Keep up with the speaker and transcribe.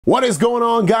What is going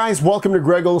on, guys? Welcome to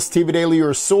Greggles TV Daily,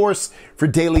 your source for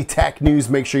daily tech news.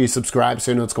 Make sure you subscribe so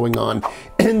you know what's going on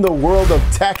in the world of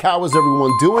tech. How is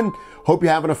everyone doing? Hope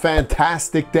you're having a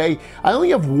fantastic day. I only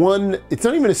have one, it's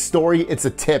not even a story, it's a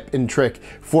tip and trick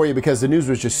for you because the news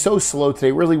was just so slow today.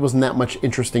 It really wasn't that much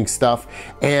interesting stuff.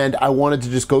 And I wanted to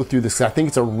just go through this. I think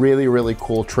it's a really, really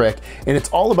cool trick. And it's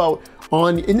all about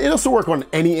and it also work on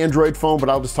any Android phone, but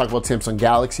I'll just talk about Samsung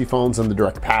Galaxy phones and the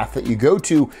direct path that you go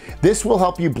to. This will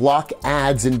help you block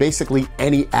ads in basically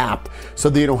any app so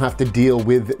that you don't have to deal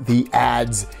with the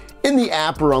ads in the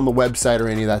app or on the website or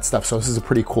any of that stuff. So this is a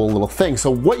pretty cool little thing.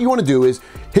 So what you want to do is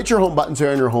hit your home buttons here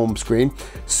on your home screen,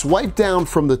 swipe down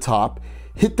from the top,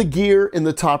 hit the gear in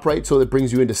the top right so that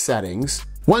brings you into settings.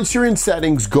 Once you're in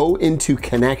settings, go into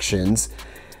connections.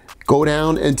 Go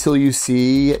down until you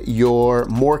see your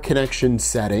more connection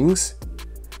settings.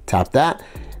 Tap that.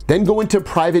 Then go into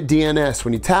private DNS.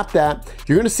 When you tap that,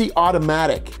 you're going to see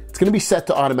automatic. It's going to be set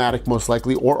to automatic most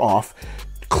likely or off.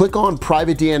 Click on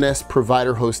private DNS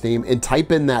provider host name and type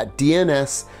in that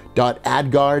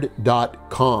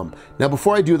dns.adguard.com. Now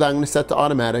before I do that, I'm going to set to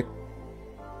automatic.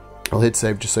 I'll hit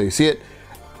save just so you see it.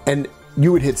 And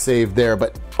you would hit save there,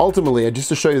 but ultimately, just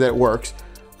to show you that it works,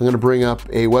 I'm going to bring up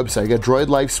a website. I got Droid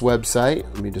Life's website.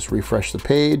 Let me just refresh the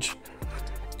page.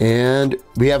 And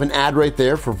we have an ad right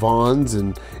there for Vons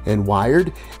and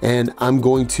Wired. And I'm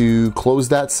going to close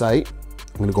that site.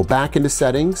 I'm going to go back into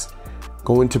settings,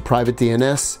 go into private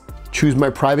DNS, choose my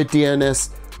private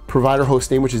DNS provider host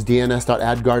name, which is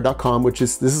dns.adguard.com,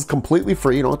 this is completely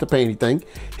free. You don't have to pay anything.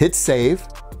 Hit save,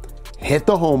 hit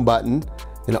the home button,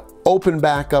 and open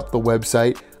back up the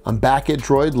website. I'm back at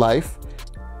Droid Life.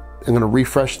 I'm going to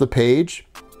refresh the page.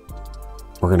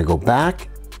 We're going to go back,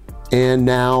 and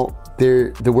now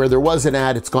where there was an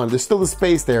ad, it's gone. There's still a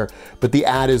space there, but the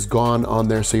ad is gone on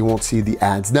there, so you won't see the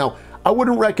ads. Now, I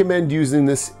wouldn't recommend using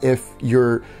this if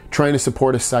you're trying to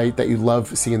support a site that you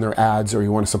love seeing their ads or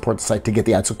you want to support the site to get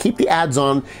the ads. So keep the ads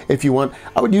on if you want.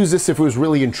 I would use this if it was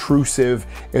really intrusive,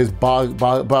 is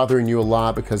bothering you a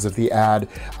lot because of the ad,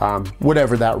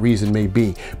 whatever that reason may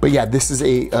be. But yeah, this is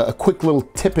a quick little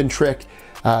tip and trick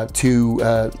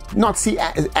to not see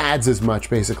ads as much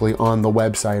basically on the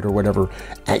website or whatever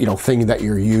thing that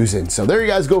you're using. So there you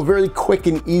guys go, very quick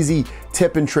and easy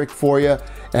tip and trick for you.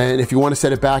 And if you want to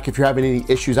set it back, if you're having any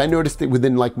issues, I noticed that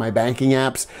within like my banking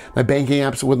apps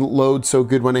wouldn't load so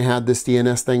good when I had this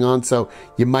DNS thing on. So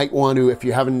you might want to, if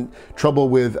you're having trouble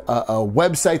with a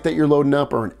website that you're loading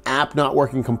up or an app not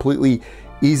working completely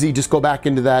easy, just go back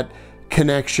into that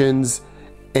connections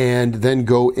and then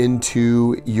go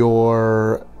into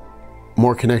your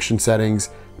more connection settings,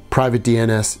 private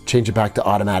DNS, change it back to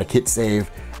automatic, hit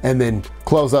save, and then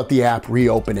close out the app,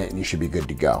 reopen it, and you should be good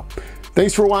to go.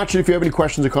 Thanks for watching. If you have any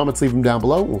questions or comments, leave them down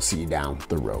below. We'll see you down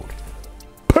the road.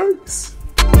 Peace.